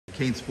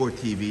CaneSport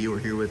TV. We're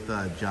here with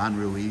John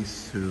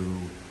Ruiz, who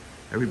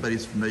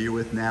everybody's familiar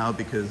with now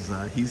because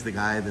he's the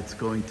guy that's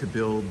going to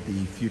build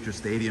the future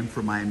stadium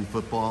for Miami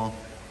football,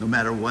 no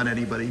matter what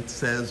anybody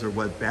says or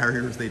what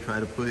barriers they try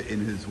to put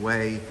in his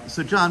way.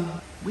 So John,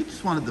 we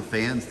just wanted the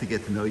fans to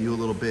get to know you a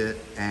little bit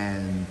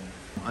and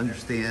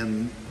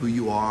understand who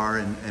you are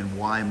and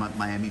why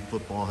Miami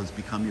football has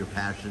become your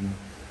passion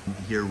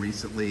here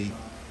recently.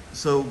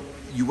 So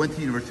you went to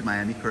the University of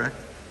Miami, correct?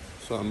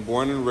 So I'm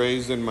born and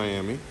raised in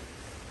Miami.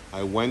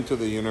 I went to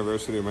the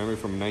University of Miami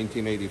from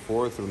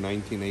 1984 through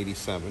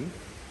 1987.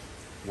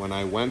 When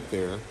I went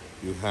there,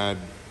 you had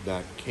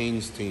that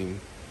Canes team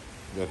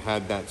that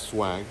had that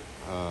swag.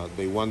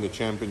 They won the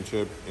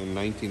championship in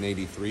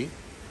 1983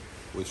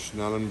 with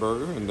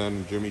Schnellenberger, and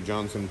then Jimmy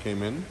Johnson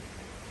came in.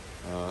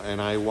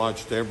 And I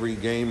watched every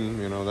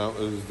game. You know,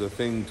 that was the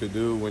thing to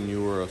do when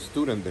you were a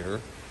student there.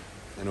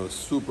 And it was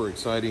super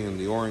exciting in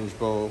the Orange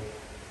Bowl.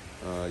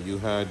 You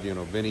had,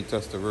 Vinny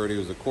Testaverde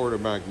was the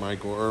quarterback,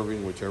 Michael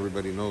Irving, which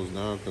everybody knows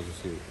now because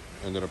he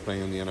ended up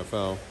playing in the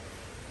NFL,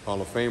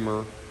 Hall of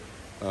Famer,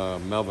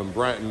 Melvin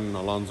Bratton,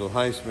 Alonzo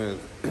Highsmith,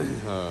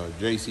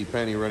 J.C.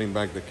 Penney running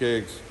back the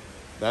kicks.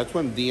 That's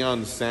when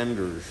Deion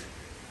Sanders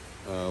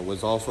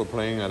was also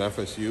playing at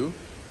FSU.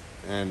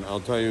 And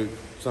I'll tell you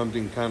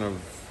something kind of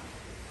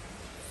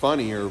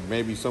funny or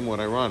maybe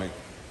somewhat ironic.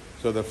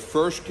 So the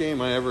first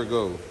game I ever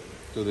go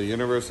to the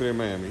University of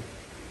Miami,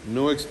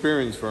 new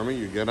experience for me.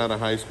 You get out of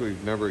high school,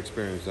 you've never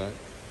experienced that.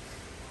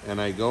 And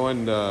I go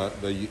and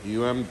the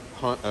UM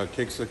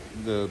kicks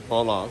the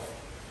ball off.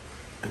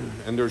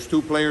 And there's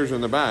two players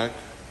in the back,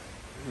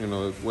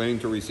 waiting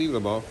to receive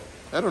the ball.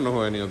 I don't know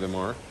who any of them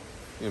are.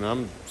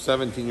 I'm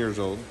 17 years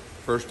old,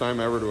 first time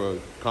ever to a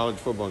college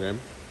football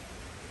game.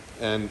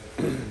 And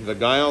the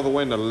guy all the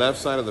way on the left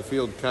side of the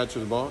field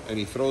catches the ball, and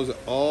he throws it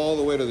all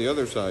the way to the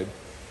other side.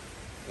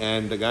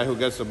 And the guy who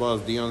gets the ball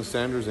is Deion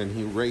Sanders, and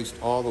he raced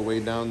all the way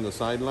down the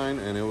sideline,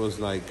 and it was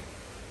like,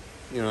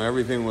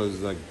 everything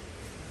was like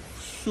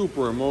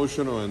super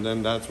emotional, and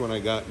then that's when I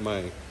got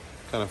my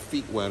kind of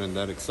feet wet in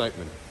that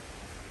excitement.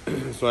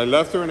 So I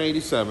left there in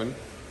 87.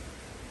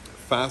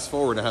 Fast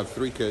forward, I have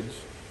 3 kids.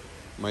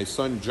 My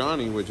son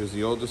Johnny, which is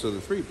the oldest of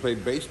the 3,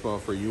 played baseball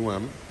for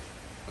UM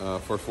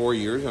for 4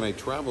 years, and I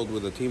traveled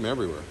with the team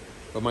everywhere.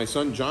 But my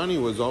son Johnny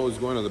was always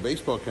going to the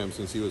baseball camp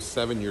since he was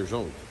 7 years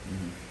old.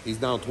 Mm-hmm.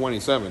 He's now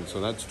 27, so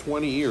that's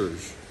 20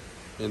 years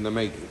in the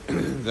making.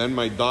 Then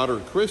my daughter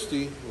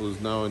Christy,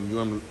 who's now in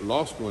UM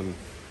Law School and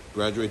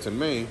graduates in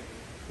May,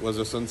 was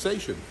a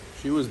sensation.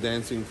 She was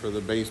dancing for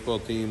the baseball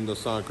team, the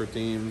soccer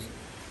teams,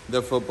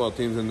 the football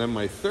teams, and then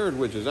my third,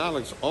 which is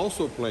Alex,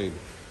 also played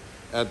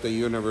at the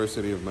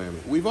University of Miami.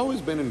 We've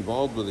always been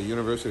involved with the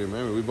University of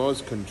Miami. We've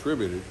always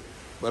contributed.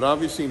 But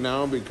obviously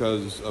now,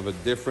 because of a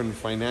different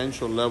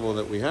financial level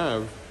that we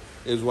have,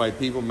 is why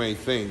people may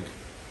think,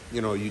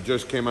 you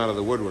just came out of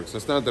the woodworks.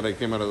 It's not that I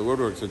came out of the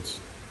woodworks, it's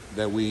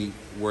that we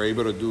were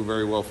able to do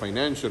very well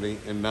financially,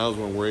 and now's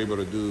when we're able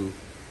to do,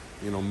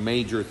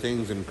 major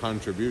things and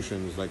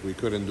contributions like we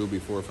couldn't do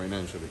before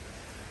financially.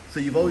 So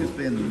you've always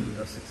been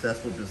a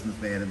successful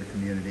businessman in the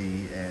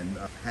community, and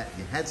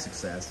you had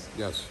success.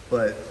 Yes.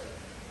 But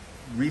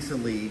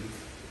recently,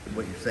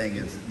 what you're saying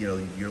is,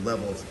 your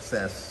level of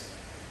success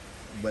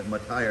went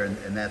much higher,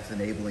 and that's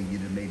enabling you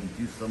to maybe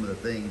do some of the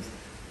things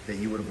that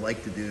you would have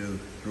liked to do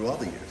through all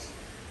the years.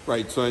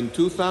 Right. So in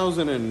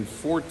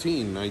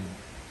 2014, I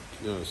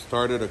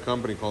started a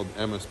company called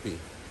MSP,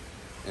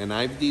 and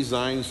I've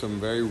designed some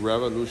very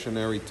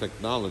revolutionary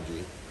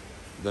technology.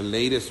 The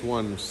latest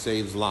one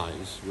saves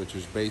lives, which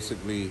is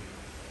basically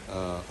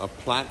a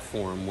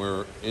platform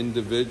where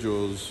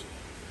individuals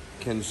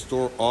can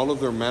store all of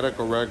their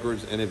medical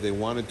records, and if they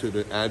wanted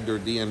to add their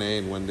DNA,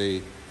 and when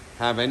they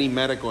have any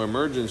medical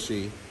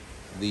emergency,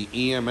 the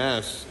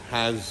EMS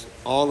has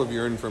all of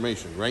your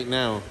information. Right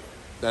now,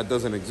 that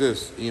doesn't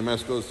exist.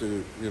 EMS goes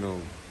to,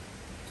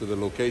 to the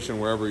location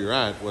wherever you're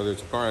at, whether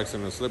it's a car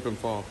accident, a slip and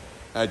fall,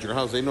 at your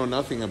house. They know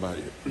nothing about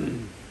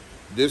you.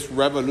 This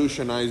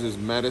revolutionizes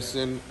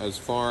medicine as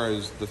far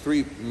as the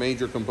 3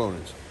 major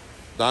components.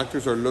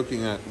 Doctors are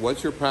looking at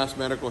what's your past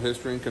medical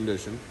history and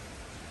condition,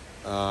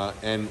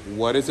 and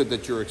what is it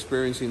that you're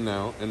experiencing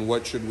now, and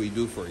what should we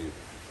do for you?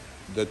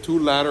 The 2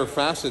 latter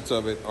facets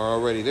of it are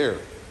already there.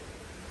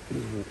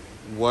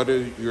 What are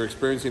you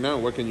experiencing now?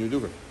 What can you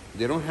do?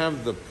 They don't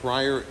have the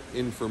prior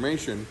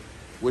information,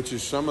 which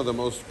is some of the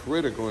most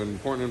critical and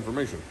important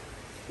information.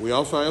 I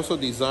also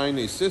designed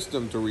a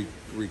system to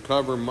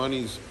recover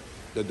monies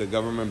that the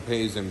government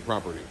pays in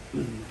property.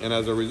 And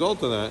as a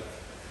result of that,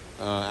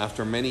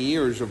 after many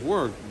years of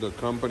work, the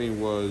company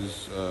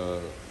was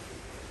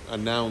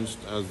announced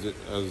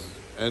as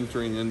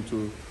entering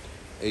into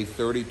a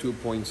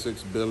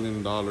 $32.6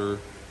 billion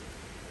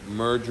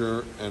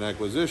merger and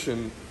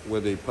acquisition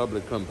with a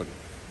public company,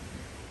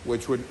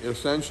 which would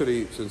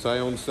essentially, since I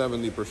own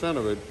 70%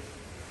 of it,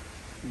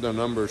 the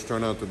numbers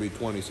turn out to be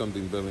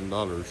 $20-something billion.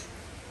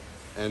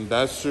 And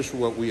that's just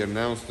what we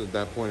announced at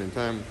that point in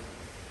time.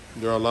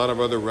 There are a lot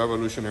of other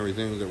revolutionary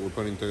things that we're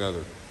putting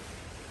together.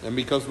 And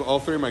because all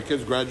 3 of my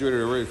kids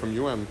graduated already from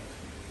UM,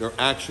 They're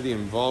actually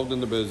involved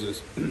in the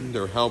business.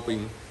 They're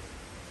helping.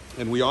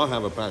 And we all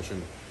have a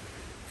passion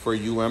for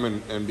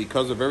UM, and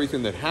because of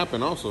everything that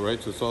happened also, right?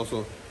 So it's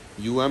also,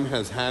 UM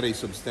has had a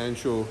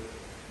substantial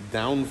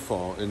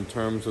downfall in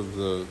terms of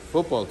the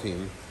football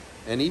team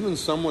and even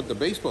somewhat the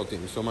baseball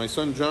team. So my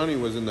son Johnny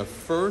was in the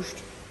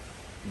first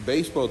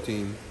baseball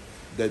team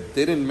that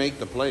didn't make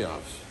the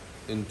playoffs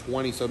in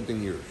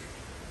 20-something years.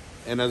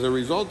 And as a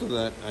result of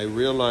that, I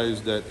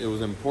realized that it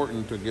was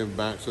important to give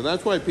back. So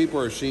that's why people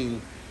are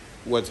seeing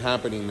what's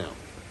happening now.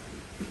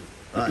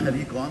 Have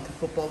you gone to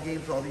football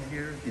games all these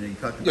years? You know, you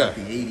talked about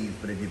the 80s,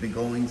 but have you been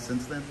going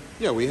since then?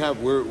 Yeah, we have.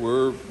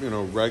 We're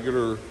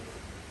regular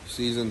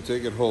season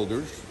ticket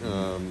holders,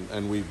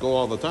 and we go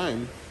all the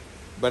time.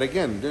 But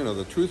again,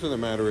 the truth of the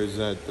matter is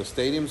that the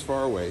stadium's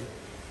far away,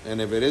 and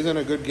if it isn't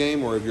a good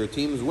game or if your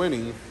team's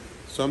winning,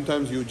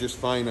 sometimes you just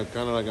find a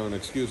kind of like an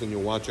excuse and you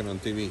watch it on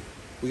TV.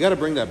 We got to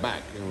bring that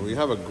back. We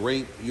have a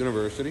great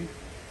university,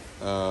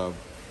 and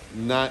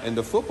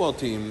the football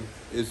team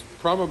is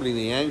probably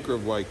the anchor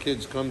of why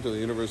kids come to the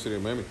University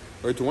of Miami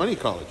or to any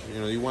college.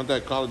 You want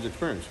that college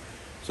experience.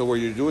 So what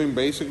you're doing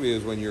basically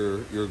is when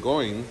you're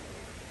going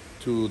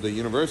to the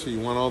university, you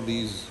want all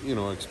these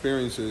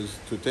experiences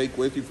to take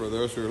with you for the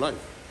rest of your life,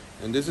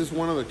 and this is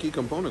one of the key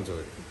components of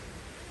it.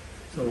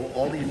 So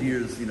all these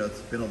years,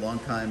 it's been a long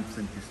time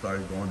since you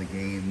started going to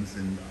games,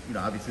 and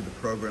obviously the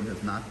program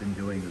has not been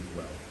doing as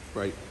well.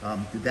 Right.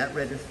 Did that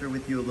register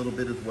with you a little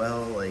bit as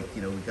well? Like,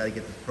 we got to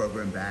get this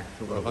program back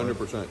to what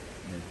 100%. Yeah.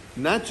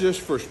 Not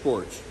just for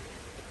sports,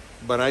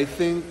 but I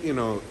think,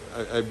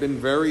 I've been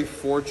very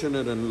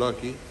fortunate and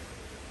lucky,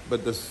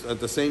 but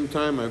at the same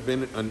time, I've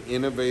been an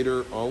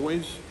innovator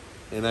always,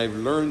 and I've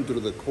learned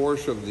through the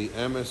course of the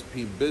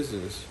MSP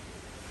business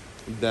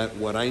that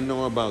what I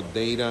know about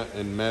data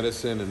and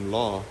medicine and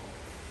law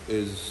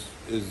is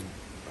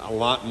a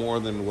lot more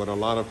than what a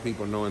lot of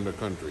people know in the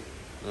country.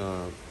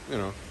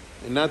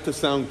 And not to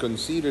sound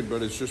conceited,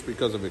 but it's just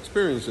because of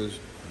experiences.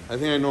 I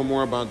think I know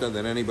more about that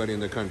than anybody in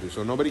the country.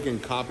 So nobody can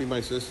copy my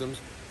systems,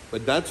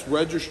 but that's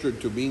registered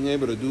to being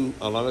able to do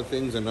a lot of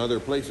things in other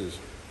places.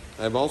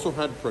 I've also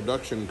had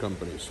production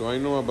companies, so I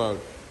know about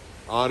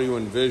audio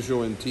and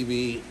visual and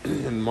TV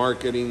and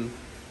marketing.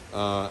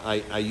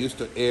 I used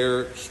to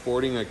air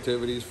sporting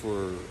activities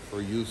for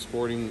youth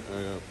sporting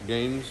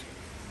games.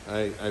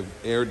 I've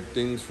aired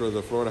things for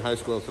the Florida High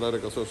School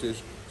Athletic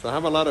Association. So I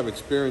have a lot of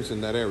experience in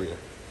that area.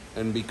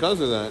 And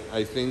because of that,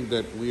 I think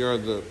that we are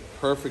the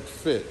perfect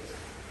fit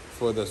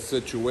for the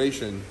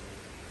situation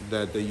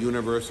that the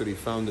university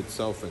found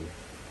itself in.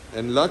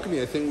 And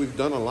luckily, I think we've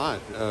done a lot,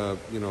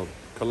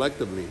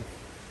 collectively,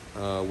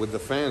 with the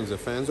fans. The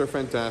fans are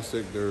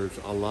fantastic. There's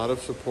a lot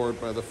of support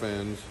by the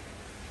fans.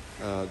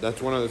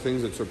 That's one of the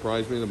things that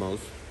surprised me the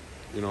most,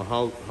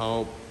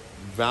 how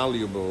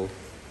valuable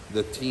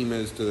the team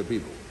is to the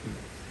people.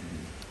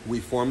 We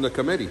formed a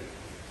committee.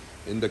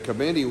 In the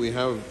committee, we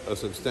have a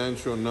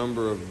substantial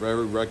number of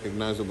very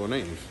recognizable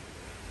names.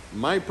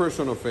 My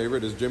personal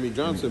favorite is Jimmy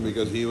Johnson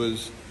because he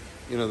was,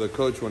 the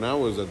coach when I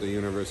was at the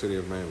University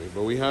of Miami.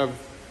 But we have,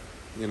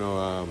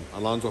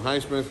 Alonzo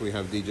Highsmith, we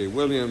have DJ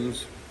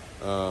Williams,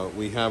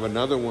 we have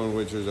another one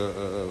which is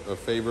a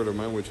favorite of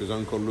mine, which is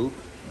Uncle Luke,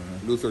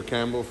 Luther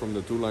Campbell from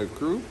the Two Life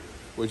Crew,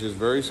 which is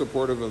very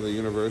supportive of the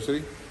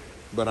university.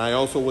 But I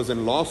also was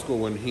in law school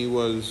when he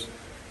was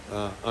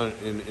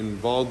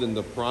involved in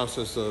the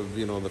process of,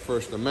 the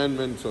First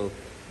Amendment. So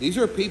these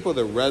are people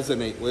that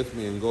resonate with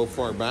me and go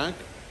far back,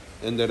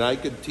 and that I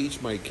could teach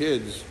my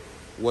kids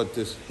what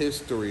this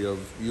history of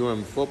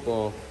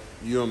football,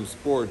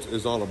 sports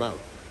is all about.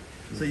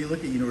 So you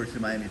look at University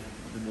of Miami,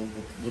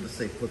 we'll just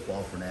say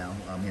football for now.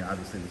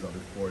 Obviously there's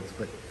other sports,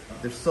 but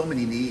there's so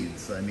many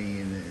needs.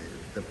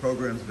 The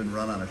program's been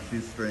run on a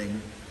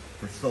shoestring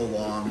for so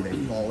long.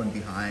 They've fallen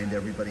behind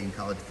everybody in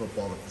college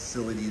football. The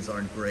facilities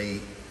aren't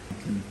great.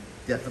 Can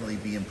definitely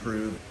be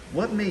improved.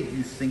 What made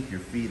you sink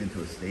your feet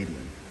into a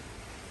stadium?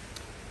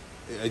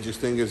 I just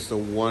think it's the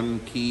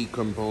one key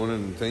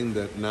component and thing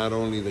that not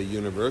only the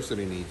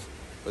university needs,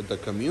 but the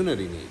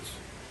community needs.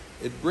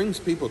 It brings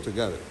people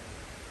together.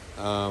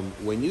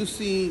 When you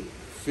see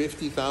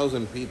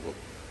 50,000 people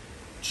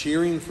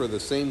cheering for the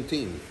same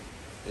team,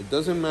 it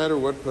doesn't matter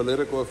what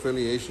political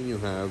affiliation you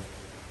have,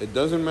 it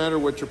doesn't matter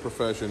what your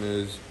profession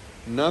is,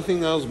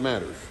 nothing else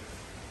matters.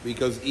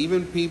 Because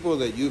even people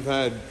that you've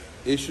had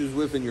issues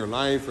with in your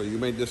life, or you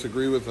may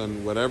disagree with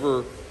on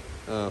whatever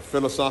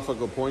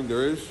philosophical point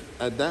there is,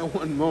 at that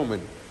one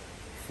moment,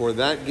 for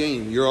that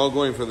game, you're all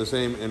going for the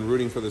same and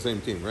rooting for the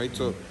same team, right?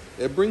 So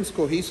it brings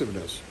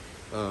cohesiveness.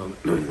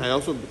 I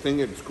also think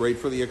it's great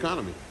for the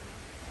economy.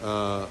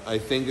 I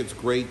think it's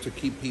great to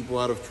keep people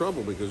out of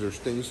trouble because there's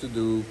things to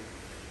do.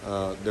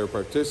 They're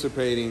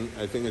participating.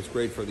 I think it's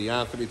great for the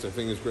athletes. I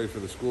think it's great for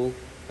the school.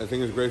 I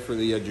think it's great for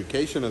the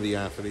education of the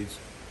athletes.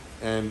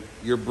 And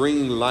you're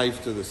bringing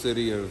life to the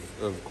city of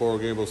Coral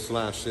Gables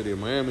 / city of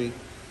Miami,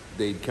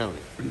 Dade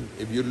County.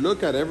 If you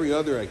look at every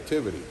other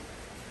activity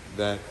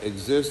that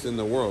exists in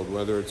the world,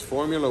 whether it's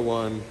Formula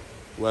One,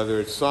 whether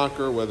it's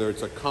soccer, whether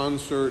it's a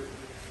concert,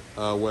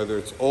 whether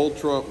it's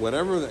ultra,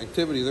 whatever the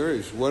activity there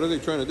is. What are they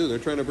trying to do? They're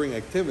trying to bring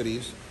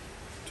activities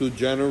to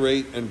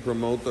generate and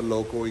promote the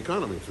local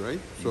economies, right?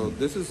 So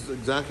this is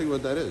exactly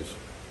what that is.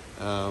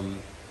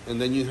 And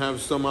then you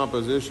have some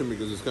opposition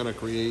because it's going to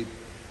create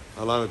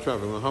a lot of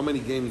traffic. Well, how many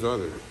games are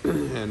there?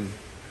 And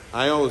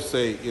I always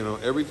say, you know,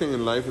 everything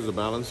in life is a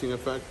balancing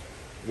effect.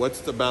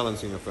 What's the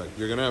balancing effect?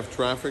 You're going to have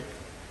traffic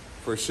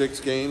for 6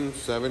 games,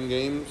 7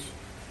 games,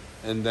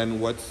 and then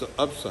what's the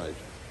upside?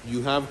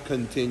 You have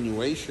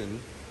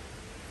continuation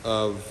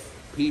of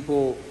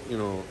people, you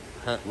know,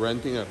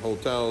 renting at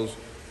hotels,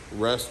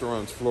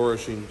 restaurants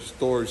flourishing,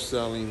 stores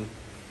selling,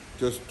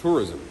 just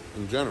tourism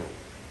in general,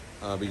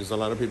 because a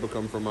lot of people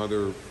come from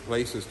other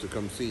places to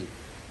come see.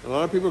 A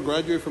lot of people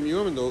graduate from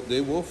UM and they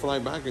will fly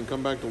back and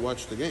come back to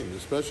watch the games,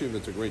 especially if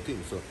it's a great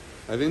team. So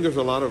I think there's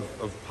a lot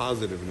of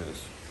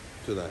positiveness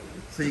to that.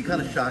 So you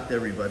kind of shocked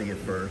everybody at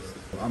first.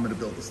 I'm going to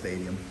build the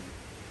stadium.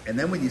 And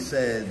then when you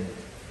said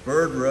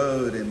Bird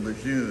Road and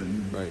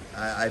Lejeune, right.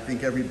 I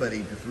think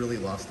everybody just really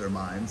lost their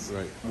minds.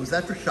 Right. Was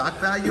that for shock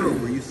value, or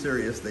were you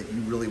serious that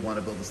you really want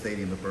to build a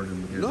stadium at Bird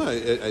and Lejeune? No,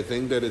 I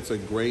think that it's a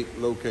great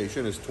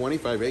location. It's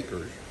 25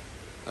 acres.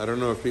 I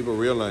don't know if people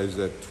realize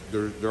that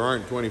there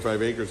aren't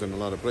 25 acres in a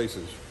lot of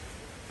places.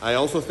 I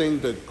also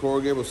think that Coral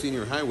Gables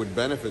Senior High would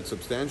benefit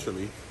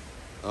substantially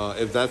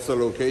if that's the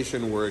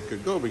location where it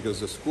could go, because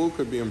the school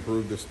could be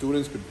improved, the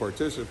students could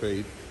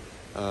participate.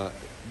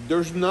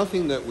 There's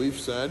nothing that we've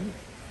said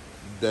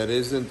that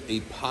isn't a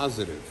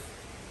positive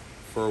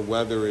for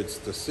whether it's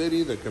the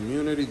city, the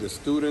community, the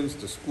students,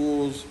 the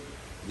schools,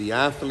 the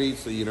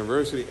athletes, the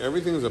university.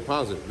 Everything is a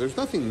positive. There's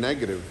nothing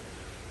negative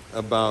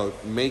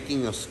about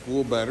making a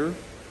school better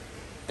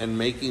and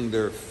making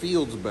their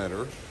fields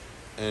better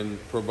and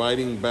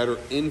providing better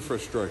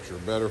infrastructure,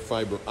 better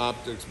fiber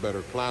optics,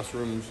 better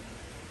classrooms,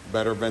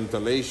 better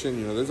ventilation.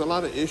 You know, there's a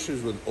lot of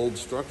issues with old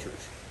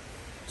structures.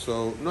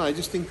 So, no, I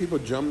just think people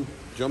jump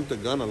the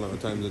gun a lot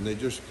of times, and they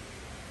just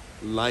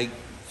like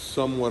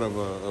somewhat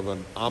of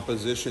an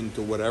opposition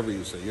to whatever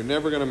you say. You're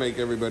never going to make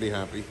everybody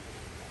happy.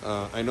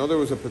 I know there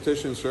was a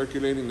petition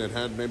circulating that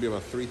had maybe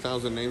about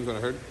 3,000 names that I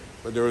heard,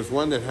 but there was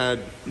one that had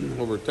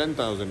over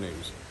 10,000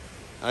 names.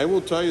 I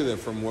will tell you that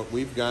from what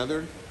we've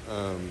gathered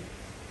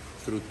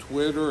through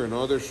Twitter and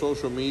other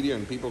social media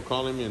and people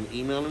calling me and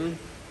emailing me,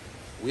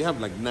 we have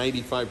like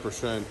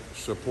 95%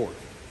 support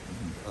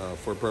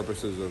for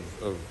purposes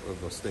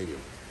of a stadium.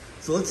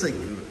 So let's say,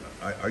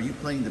 are you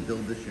planning to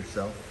build this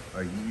yourself?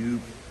 Are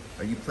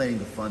you planning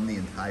to fund the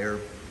entire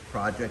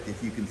project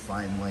if you can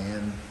find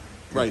land?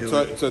 Right,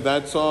 so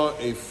that's all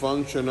a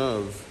function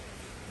of,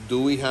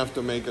 do we have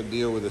to make a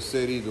deal with the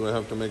city? Do I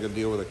have to make a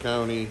deal with the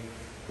county?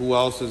 Who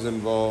else is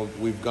involved?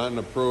 We've gotten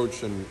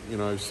approached, and you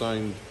know, I've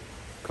signed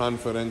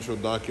confidential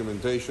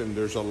documentation.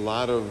 There's a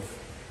lot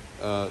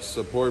of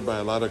support by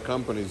a lot of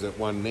companies that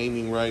want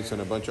naming rights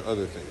and a bunch of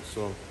other things.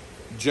 So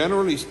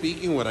generally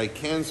speaking, what I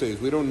can say is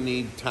we don't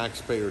need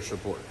taxpayer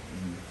support.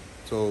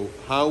 So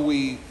how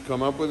we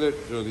come up with it,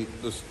 so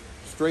the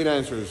straight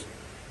answer is,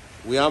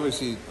 we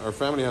obviously, our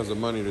family has the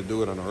money to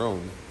do it on our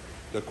own.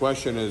 The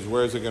question is,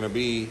 where is it going to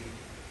be?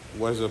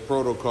 What is the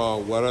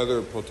protocol? What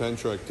other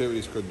potential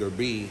activities could there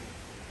be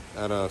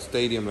at a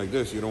stadium like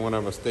this? You don't want to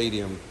have a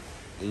stadium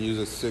and use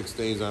it 6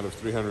 days out of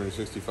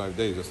 365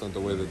 days. That's not the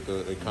way that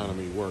the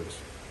economy works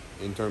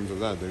in terms of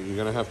that. You're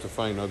going to have to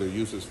find other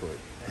uses for it.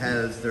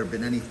 Has there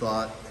been any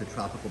thought to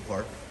Tropical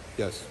Park?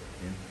 Yes.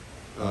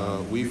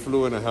 Yeah. We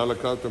flew in a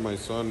helicopter, my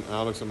son,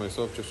 Alex, and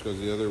myself, just because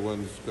the other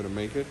one's going to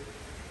make it.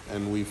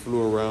 And we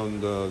flew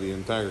around the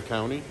entire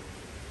county.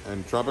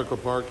 And Tropical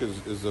Park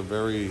is a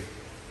very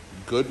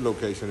good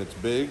location. It's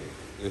big.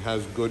 It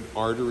has good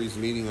arteries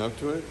leading up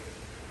to it.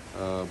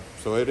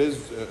 So it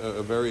is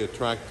a very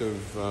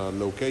attractive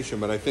location.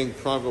 But I think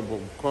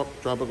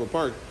Tropical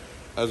Park,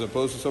 as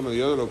opposed to some of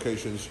the other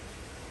locations,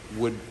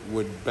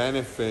 would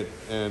benefit,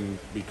 and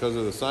because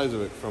of the size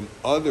of it, from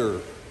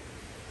other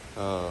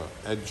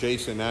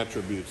adjacent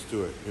attributes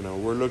to it. You know,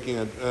 we're looking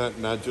at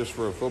not just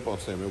for a football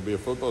stadium. It'll be a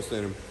football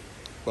stadium,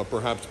 but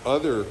perhaps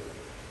other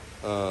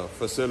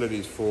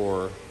facilities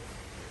for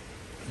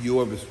U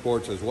of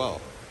sports as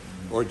well,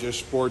 or just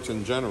sports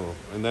in general.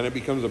 And then it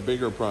becomes a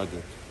bigger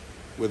project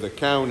with the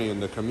county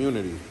and the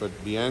community. But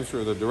the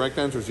direct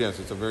answer is yes,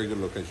 it's a very good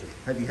location.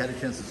 Have you had a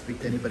chance to speak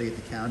to anybody at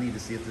the county to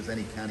see if there's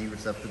any county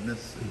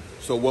receptiveness?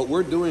 So what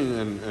we're doing,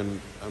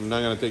 and I'm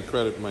not going to take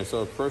credit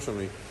myself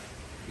personally,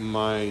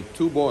 my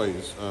 2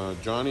 boys,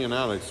 Johnny and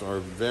Alex, are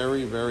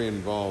very, very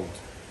involved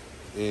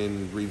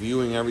in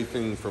reviewing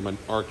everything from an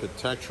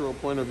architectural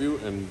point of view,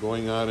 and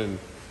going out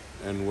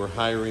and we're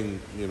hiring,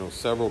 you know,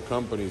 several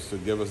companies to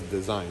give us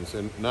designs.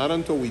 And not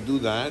until we do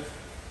that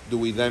do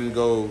we then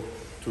go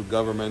to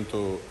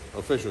governmental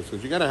officials,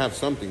 because you got to have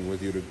something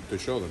with you to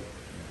show them.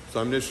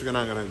 So I'm just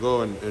not going to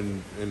go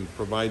and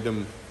provide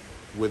them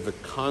with the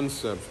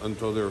concepts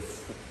until they're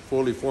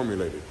fully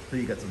formulated. So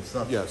you got some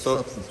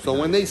substance. Yeah. So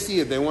when they see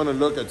it, they want to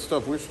look at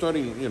stuff. We're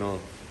studying, you know,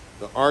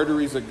 the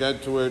arteries that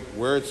get to it,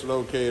 where it's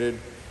located,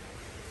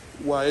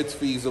 why it's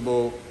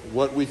feasible,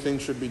 what we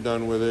think should be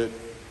done with it,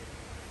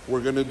 We're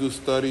going to do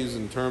studies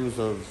in terms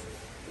of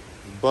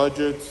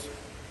budgets,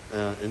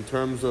 in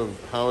terms of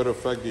how it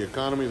affects the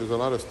economy. There's a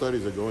lot of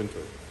studies that go into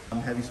it.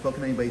 Have you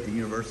spoken to anybody at the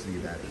university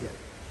about it yet?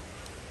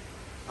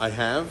 I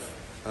have.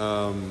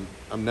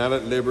 I'm not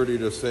at liberty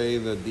to say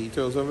the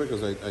details of it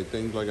because I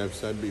think, like I've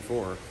said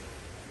before,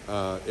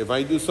 if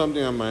I do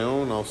something on my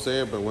own, I'll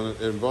say it. But when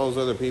it involves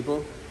other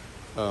people,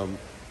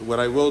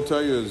 what I will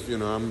tell you is,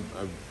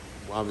 I've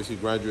obviously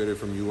graduated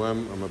from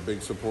UM. I'm a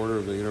big supporter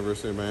of the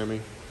University of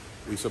Miami.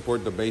 We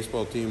support the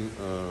baseball team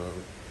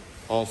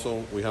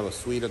also. We have a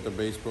suite at the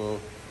baseball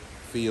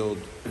field.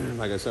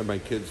 Like I said, my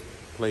kids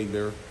played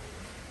there.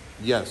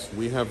 Yes,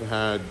 we have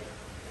had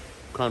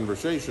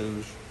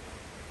conversations.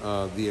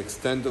 The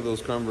extent of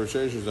those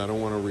conversations, I don't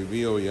want to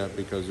reveal yet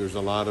because there's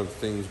a lot of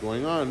things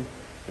going on,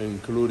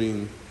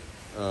 including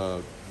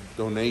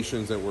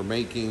donations that we're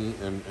making,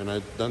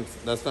 and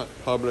that's not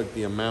public,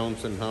 the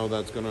amounts and how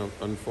that's going to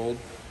unfold.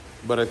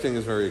 But I think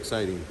it's very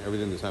exciting,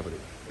 everything that's happening.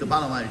 The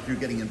bottom line is you're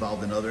getting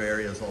involved in other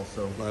areas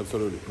also.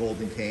 Absolutely.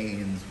 Golden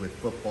Canes, with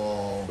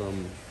football.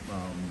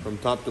 From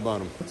top to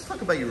bottom. Let's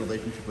talk about your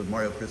relationship with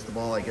Mario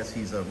Cristobal. I guess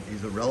he's a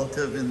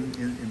relative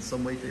in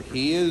some way, shape, or form.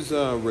 He is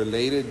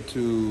related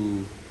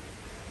to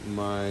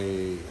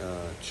my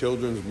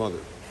children's mother,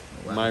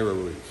 wow. Myra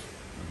Ruiz.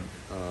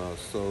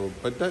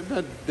 But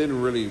that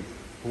didn't really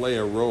play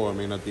a role. I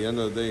mean, at the end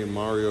of the day,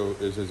 Mario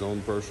is his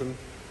own person.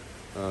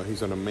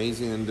 He's an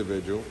amazing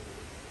individual.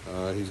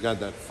 He's got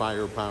that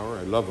firepower.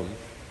 I love him.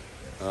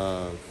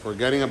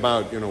 Forgetting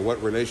about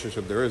what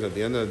relationship there is, at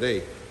the end of the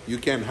day, you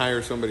can't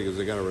hire somebody because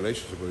they got a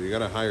relationship with you. You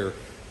got to hire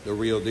the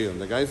real deal. And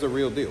the guy's the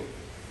real deal.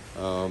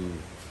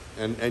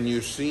 And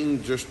you've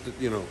seen just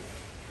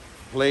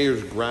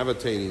players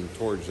gravitating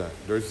towards that.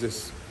 There's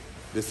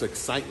this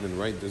excitement,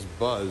 right? This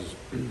buzz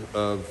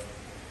of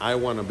I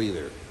want to be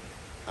there.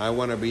 I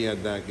want to be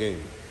at that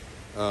game.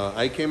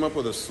 I came up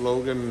with a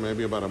slogan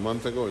maybe about a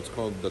month ago. It's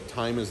called "The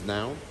Time Is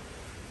Now."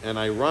 And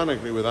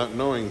ironically, without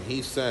knowing,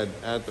 he said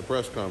at the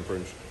press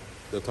conference,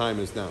 "The time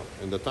is now,"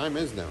 and the time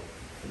is now.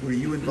 Were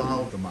you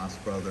involved, the Moss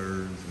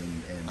brothers,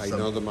 and I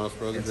know the Moss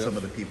brothers, and yes. some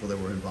of the people that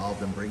were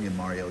involved in bringing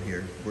Mario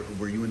here?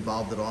 Were you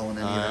involved at all in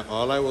any of that?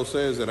 All I will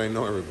say is that I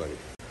know everybody.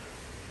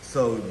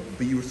 So,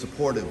 but you were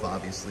supportive,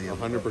 obviously, of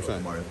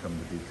 100%. Mario coming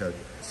to be coach.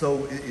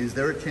 So, is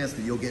there a chance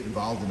that you'll get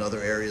involved in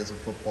other areas of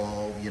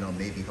football?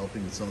 Maybe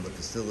helping with some of the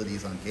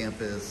facilities on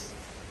campus.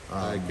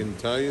 I can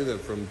tell you that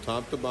from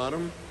top to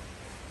bottom,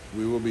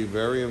 we will be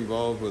very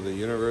involved with the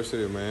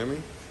University of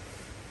Miami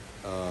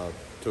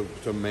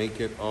to make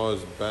it all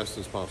as best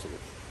as possible.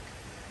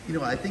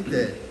 I think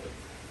that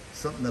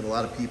something that a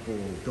lot of people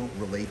don't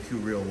relate to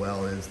real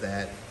well is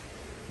that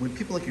when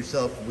people like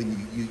yourself,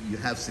 when you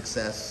have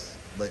success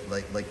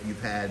like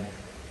you've had,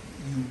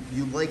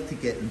 you like to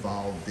get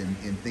involved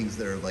in things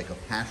that are like a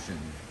passion.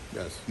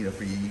 Yes.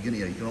 For you,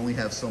 you can only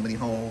have so many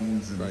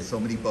homes and right. so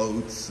many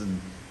boats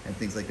and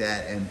things like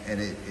that,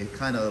 and it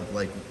kind of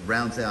like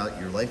rounds out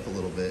your life a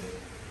little bit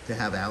to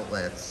have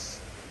outlets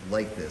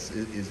like this.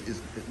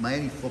 Is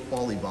Miami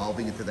football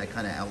evolving into that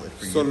kind of outlet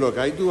for you? So look,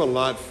 I do a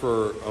lot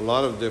for a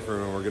lot of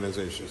different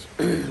organizations.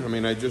 I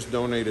mean, I just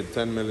donated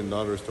 $10 million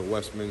to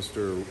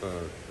Westminster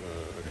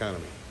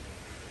Academy.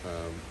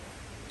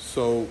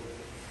 So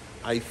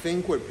I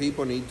think what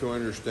people need to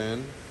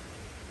understand,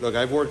 look,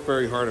 I've worked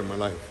very hard in my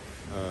life.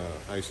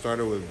 I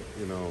started with,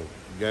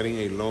 getting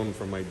a loan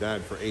from my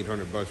dad for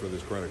 $800 with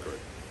his credit card.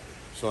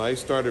 So I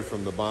started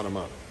from the bottom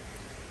up.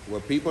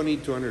 What people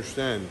need to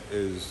understand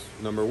is,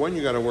 number one,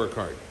 you got to work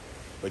hard,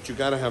 but you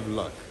got to have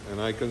luck.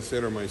 And I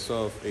consider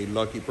myself a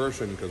lucky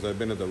person because I've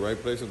been at the right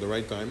place at the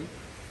right time,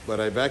 but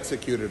I've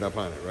executed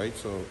upon it, right?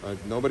 So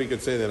nobody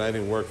could say that I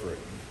didn't work for it.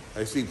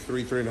 I sleep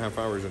 3.5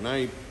 hours a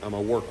night. I'm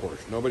a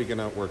workhorse. Nobody can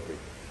outwork me.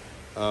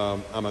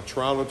 I'm a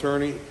trial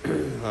attorney.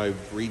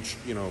 I've reached,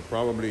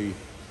 probably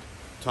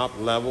top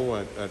level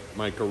at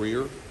my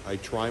career. I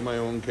try my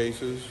own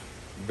cases,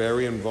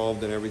 very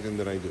involved in everything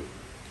that I do.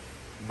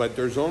 But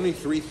there's only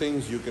three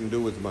things you can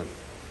do with money.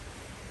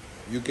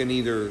 You can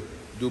either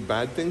do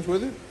bad things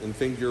with it and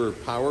think you're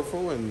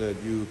powerful and that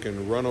you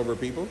can run over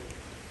people,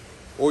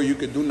 or you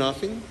could do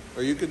nothing,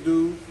 or you could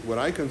do what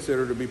I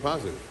consider to be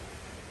positive.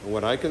 And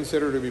what I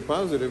consider to be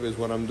positive is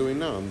what I'm doing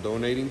now. I'm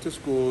donating to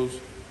schools.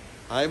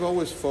 I've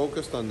always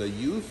focused on the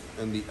youth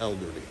and the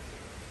elderly.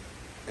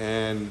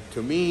 And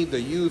to me,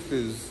 the youth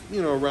is,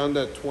 around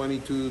that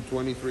 22,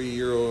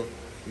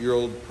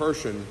 23-year-old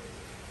person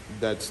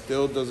that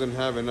still doesn't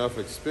have enough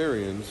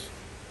experience,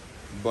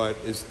 but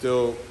is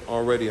still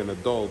already an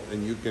adult,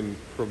 and you can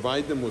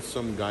provide them with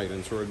some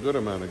guidance or a good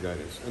amount of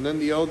guidance. And then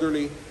the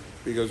elderly,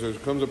 because there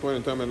comes a point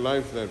in time in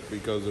life that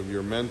because of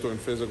your mental and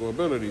physical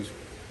abilities,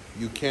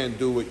 you can't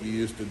do what you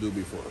used to do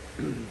before.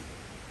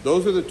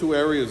 Those are the two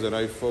areas that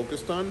I've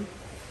focused on.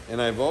 And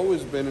I've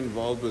always been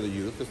involved with the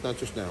youth. It's not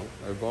just now.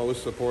 I've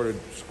always supported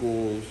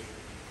schools,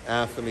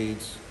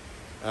 athletes.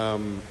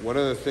 One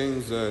of the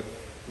things that,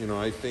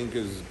 I think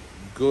is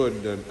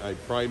good that I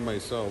pride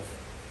myself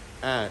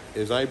at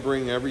is I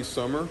bring every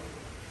summer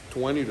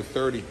 20 to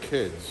 30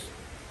 kids,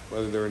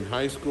 whether they're in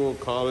high school,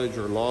 college,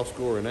 or law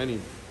school, or in any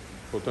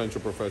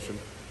potential profession,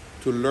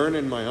 to learn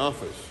in my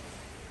office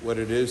what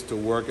it is to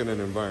work in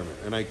an environment.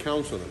 And I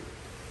counsel them.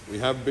 We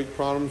have big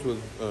problems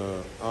with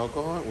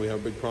alcohol. We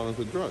have big problems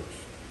with drugs.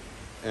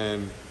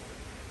 And,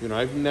 you know,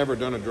 I've never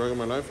done a drug in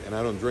my life, and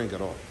I don't drink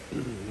at all.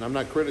 And I'm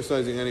not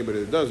criticizing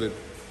anybody that does it,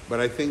 but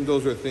I think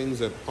those are things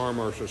that harm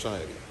our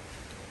society.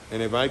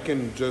 And if I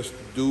can just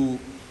do,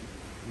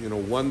 you know,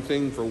 one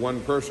thing for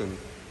one person,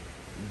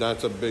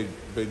 that's a big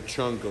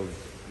chunk of,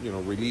 you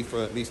know, relief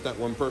for at least that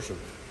one person.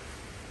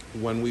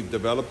 When we've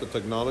developed the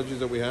technologies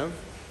that we have,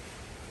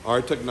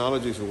 our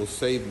technologies will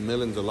save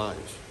millions of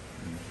lives.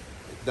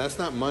 That's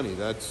not money.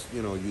 That's,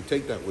 you know, you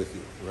take that with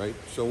you, right?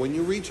 So when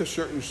you reach a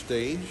certain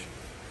stage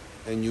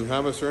and you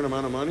have a certain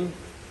amount of money,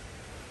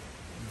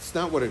 it's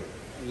not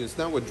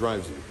what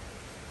drives you.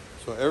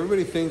 So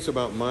everybody thinks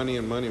about money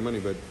and money and money,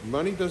 but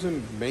money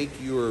doesn't make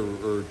you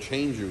or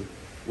change you.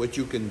 What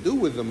you can do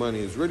with the money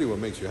is really what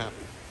makes you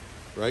happy,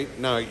 right?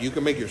 Now, you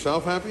can make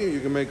yourself happy or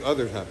you can make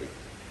others happy.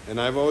 And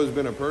I've always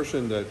been a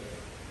person that,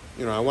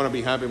 you know, I want to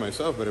be happy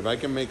myself, but if I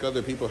can make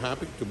other people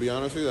happy, to be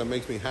honest with you, that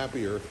makes me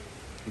happier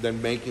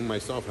than making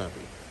myself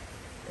happy.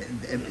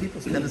 And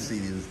people's tendency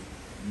is,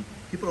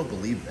 people don't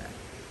believe that.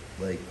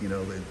 Like, you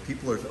know,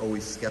 people are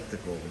always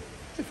skeptical.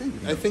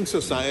 I think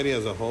society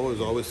as a whole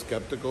is always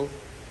skeptical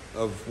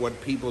of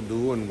what people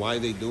do and why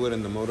they do it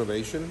and the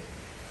motivation.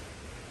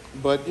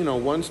 But, you know,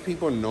 once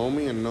people know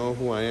me and know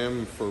who I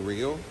am for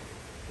real,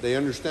 they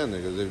understand it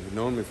because they've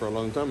known me for a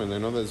long time and they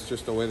know that it's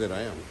just the way that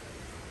I am.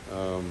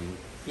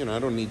 You know, I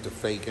don't need to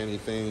fake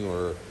anything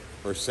or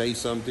say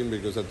something,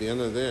 because at the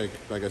end of the day,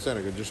 like I said,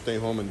 I could just stay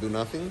home and do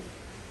nothing,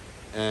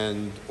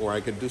 or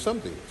I could do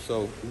something.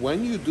 So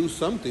when you do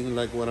something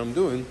like what I'm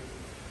doing,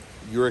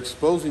 you're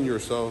exposing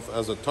yourself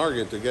as a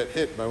target to get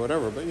hit by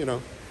whatever. But, you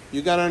know,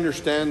 you got to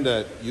understand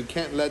that you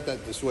can't let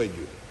that dissuade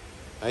you.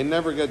 I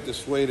never get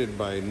dissuaded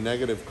by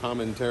negative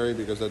commentary,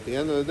 because at the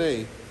end of the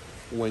day,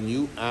 when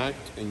you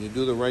act and you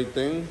do the right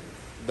thing,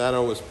 that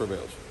always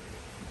prevails.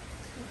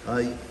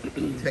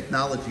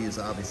 Technology has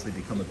obviously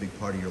become a big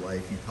part of your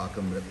life. You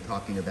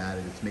talking about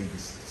it. It's made you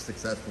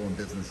successful in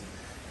business.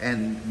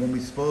 And when we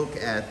spoke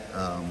at,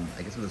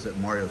 I guess it was at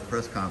Mario's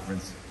press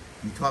conference,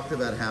 you talked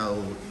about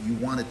how you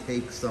want to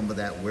take some of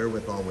that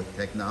wherewithal with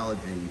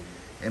technology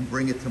and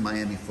bring it to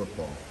Miami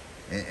football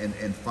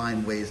and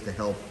find ways to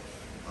help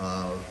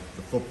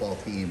the football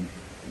team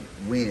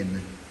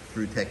win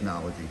through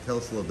technology. Tell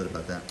us a little bit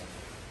about that.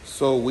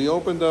 So we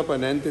opened up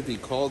an entity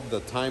called The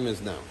Time Is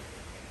Now.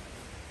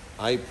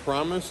 I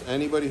promise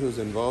anybody who's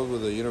involved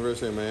with the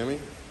University of Miami,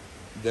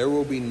 there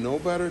will be no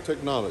better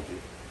technology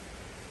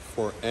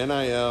for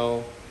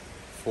NIL,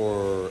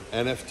 for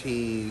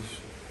NFTs,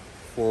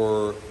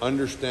 for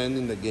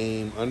understanding the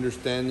game,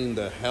 understanding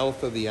the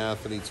health of the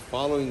athletes,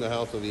 following the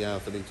health of the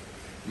athletes,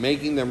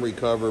 making them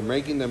recover,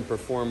 making them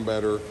perform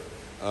better,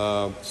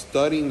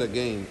 studying the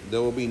game.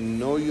 There will be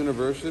no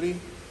university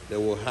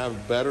that will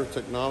have better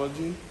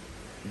technology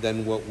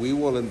than what we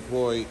will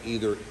employ,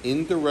 either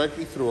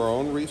indirectly through our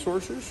own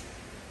resources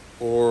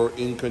or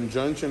in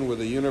conjunction with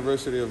the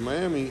University of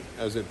Miami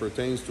as it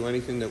pertains to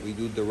anything that we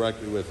do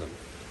directly with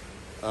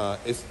them.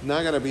 It's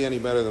not going to be any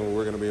better than what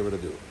we're going to be able to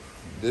do.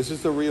 This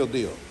is the real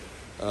deal.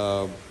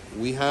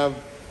 We have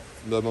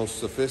the most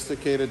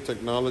sophisticated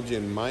technology,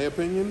 in my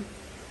opinion,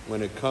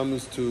 when it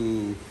comes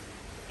to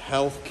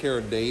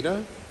healthcare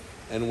data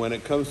and when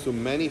it comes to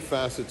many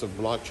facets of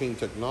blockchain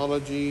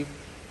technology,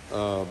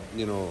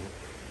 you know,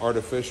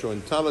 artificial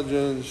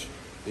intelligence.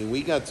 I mean,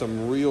 we got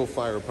some real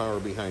firepower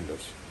behind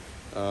us.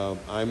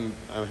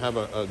 I have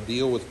a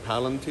deal with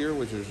Palantir,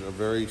 which is a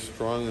very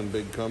strong and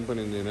big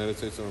company in the United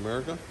States of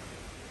America.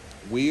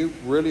 We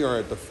really are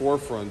at the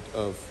forefront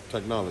of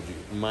technology.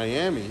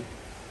 Miami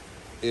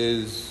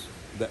is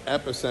the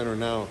epicenter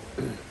now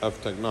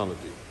of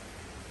technology.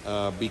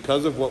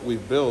 Because of what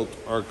we've built,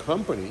 our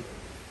company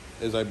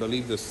is, I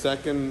believe, the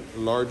second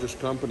largest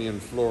company in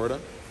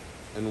Florida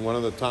and one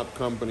of the top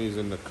companies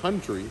in the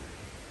country.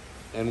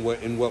 And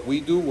in what we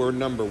do, we're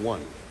number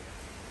one.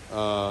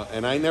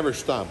 And I never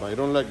stop. I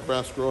don't let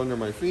grass grow under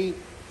my feet.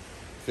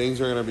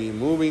 Things are going to be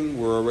moving.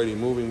 We're already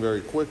moving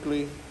very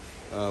quickly.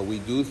 We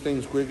do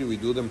things quickly. We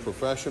do them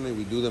professionally.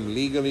 We do them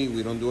legally.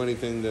 We don't do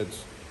anything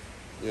that's,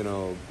 you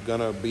know,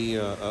 going to be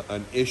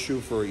an issue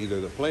for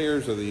either the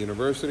players or the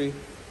university.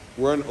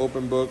 We're an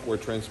open book. We're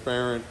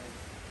transparent.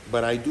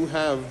 But I do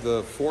have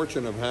the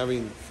fortune of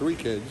having 3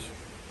 kids.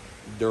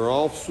 They're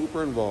all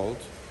super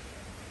involved.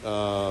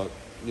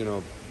 You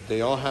know,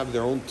 they all have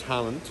their own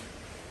talent.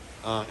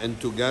 And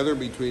together,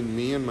 between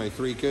me and my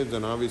 3 kids,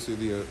 and obviously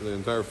the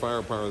entire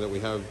firepower that we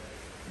have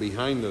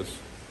behind us,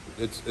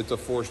 it's a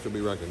force to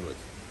be reckoned with.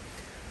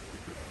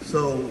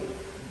 So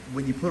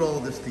when you put all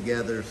of this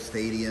together,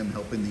 stadium,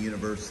 helping the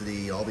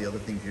university, all the other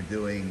things you're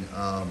doing,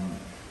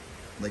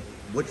 like,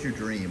 what's your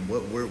dream?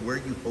 Where are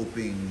you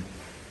hoping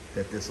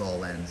that this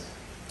all ends?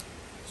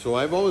 So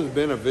I've always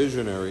been a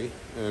visionary,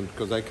 and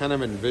because I kind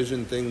of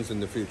envision things in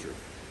the future.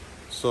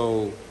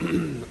 So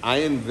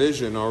I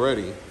envision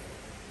already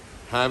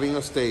having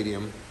a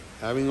stadium,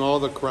 having all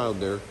the crowd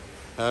there,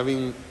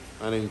 having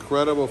an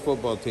incredible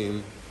football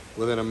team,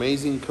 with an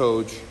amazing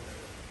coach,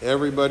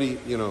 everybody,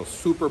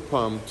 super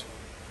pumped,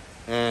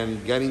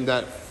 and getting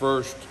that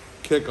first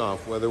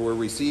kickoff, whether we're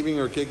receiving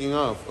or kicking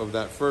off of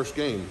that first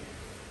game,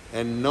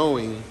 and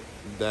knowing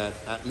that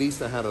at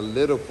least I had a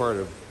little part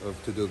of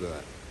to do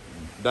that.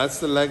 That's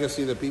the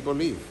legacy that people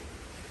leave.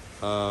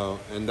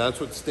 And that's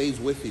what stays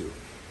with you.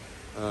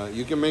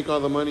 You can make all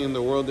the money in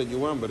the world that you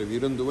want, but if you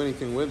don't do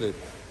anything with it,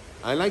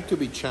 I like to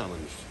be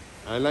challenged.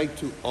 I like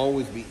to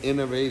always be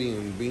innovating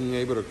and being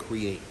able to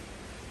create,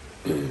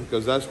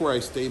 because that's where I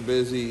stay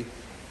busy.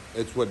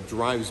 It's what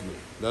drives me.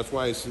 That's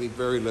why I sleep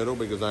very little,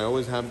 because I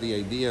always have the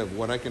idea of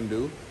what I can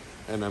do,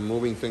 and I'm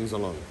moving things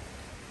along.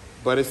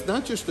 But it's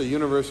not just the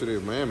University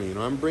of Miami.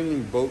 I'm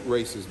bringing boat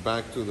races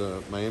back to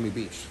the Miami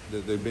Beach.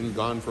 They've been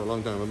gone for a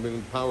long time. I'm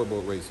bringing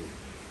powerboat racing.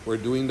 We're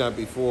doing that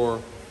before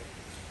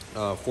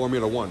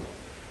Formula One,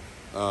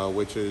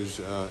 which is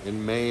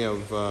in May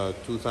of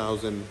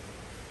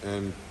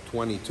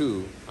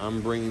 2022. I'm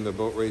bringing the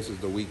boat races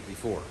the week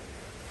before.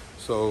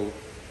 So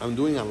I'm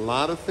doing a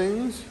lot of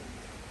things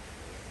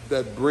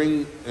that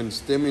bring and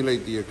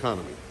stimulate the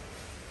economy.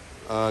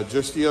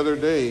 Just the other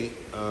day,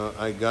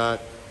 I got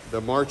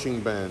the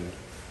marching band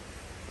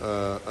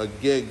a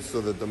gig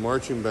so that the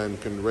marching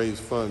band can raise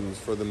funds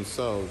for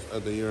themselves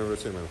at the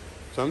University of Miami.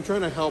 So I'm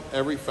trying to help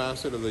every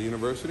facet of the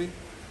university,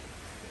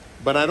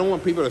 but I don't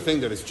want people to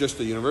think that it's just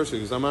the university,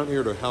 because I'm out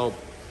here to help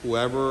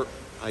whoever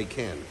I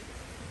can,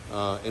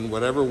 in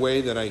whatever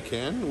way that I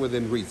can,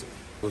 within reason.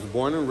 I was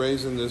born and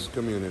raised in this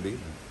community.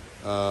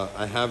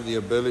 I have the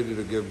ability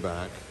to give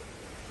back.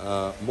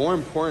 More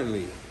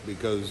importantly,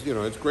 because,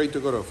 it's great to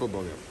go to a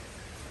football game,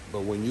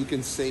 but when you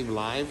can save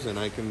lives, and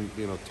I can,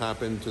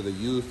 tap into the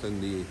youth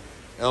and the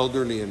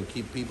elderly and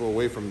keep people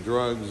away from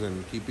drugs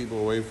and keep people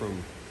away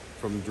from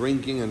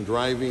drinking and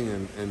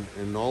driving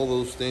and all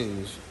those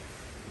things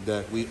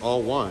that we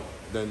all want,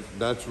 then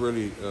that's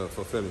really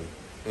fulfilling.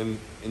 And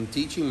in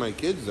teaching my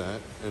kids that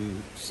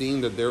and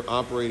seeing that they're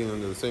operating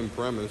under the same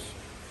premise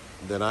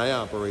that I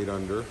operate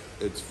under,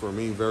 it's for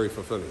me very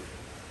fulfilling.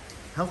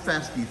 How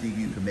fast do you think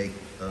you can make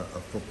a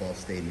football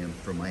stadium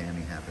for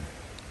Miami happen?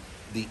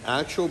 The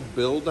actual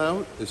build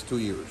out is 2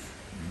 years.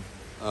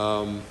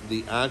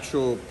 The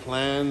actual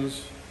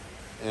plans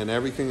and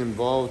everything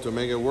involved to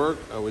make it work,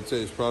 I would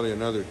say it's probably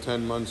another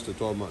 10 months to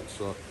 12 months.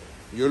 So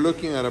you're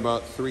looking at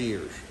about 3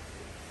 years.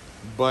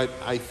 But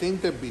I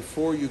think that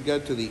before you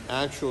get to the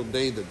actual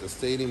day that the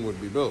stadium would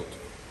be built,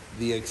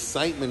 the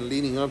excitement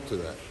leading up to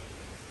that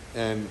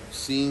and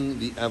seeing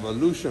the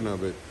evolution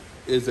of it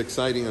is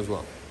exciting as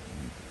well.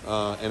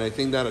 And I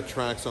think that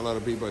attracts a lot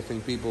of people. I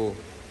think people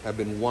have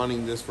been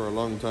wanting this for a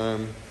long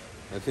time.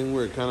 I think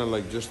we're kind of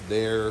like just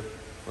there,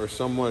 or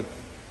somewhat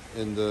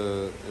in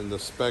the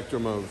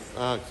spectrum of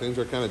things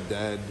are kind of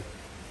dead.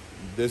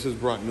 This has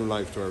brought new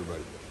life to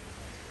everybody.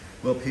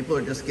 Well, people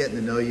are just getting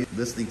to know you,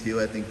 listening to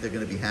you. I think they're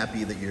going to be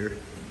happy that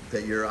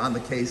you're on the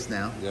case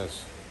now.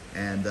 Yes.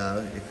 And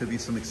it could be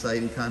some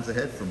exciting times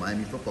ahead for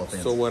Miami football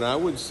fans. So what I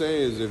would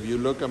say is, if you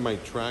look at my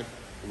track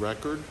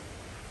record,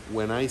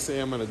 when I say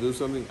I'm going to do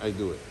something, I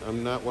do it.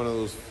 I'm not one of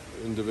those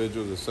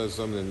individuals that says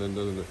something and then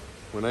doesn't do it.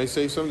 When I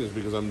say something, it's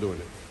because I'm doing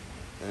it.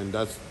 And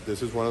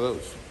this is one of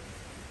those.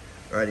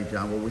 All righty,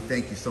 John. Well, we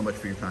thank you so much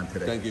for your time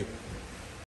today. Thank you.